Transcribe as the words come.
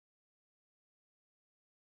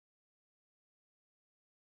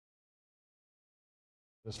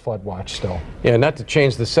This flood watch still. Yeah, not to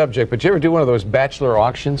change the subject, but did you ever do one of those Bachelor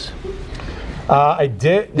auctions? I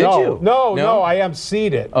did. Did you? No, I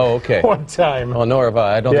emceed it. Oh, okay. One time. Oh, nor have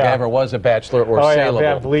I. I don't think I ever was a bachelor or saleable.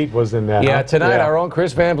 Yeah, Van Vliet was in that. Yeah, tonight our own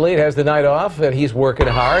Chris Van Vliet has the night off, and he's working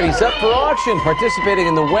hard. He's up for auction, participating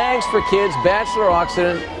in the W.A.G.S for Kids Bachelor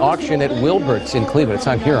Auction at Wilbert's in Cleveland. It's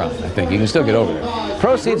on Huron, I think. You can still get over there.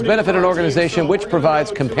 Proceeds benefit an organization which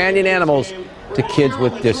provides companion animals to kids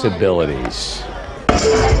with disabilities.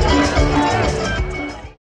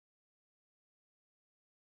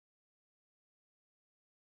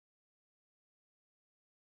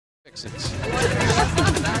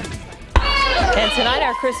 And tonight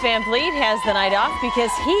our Chris Van Vliet has the night off because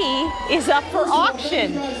he is up for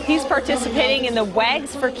auction. He's participating in the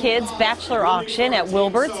W.A.G.S for Kids Bachelor Auction at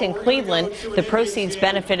Wilbert's in Cleveland. The proceeds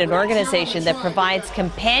benefit an organization that provides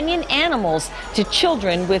companion animals to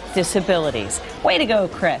children with disabilities. Way to go,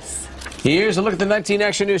 Chris. Here's a look at the 19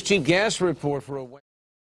 Action News Chief Gas Report for a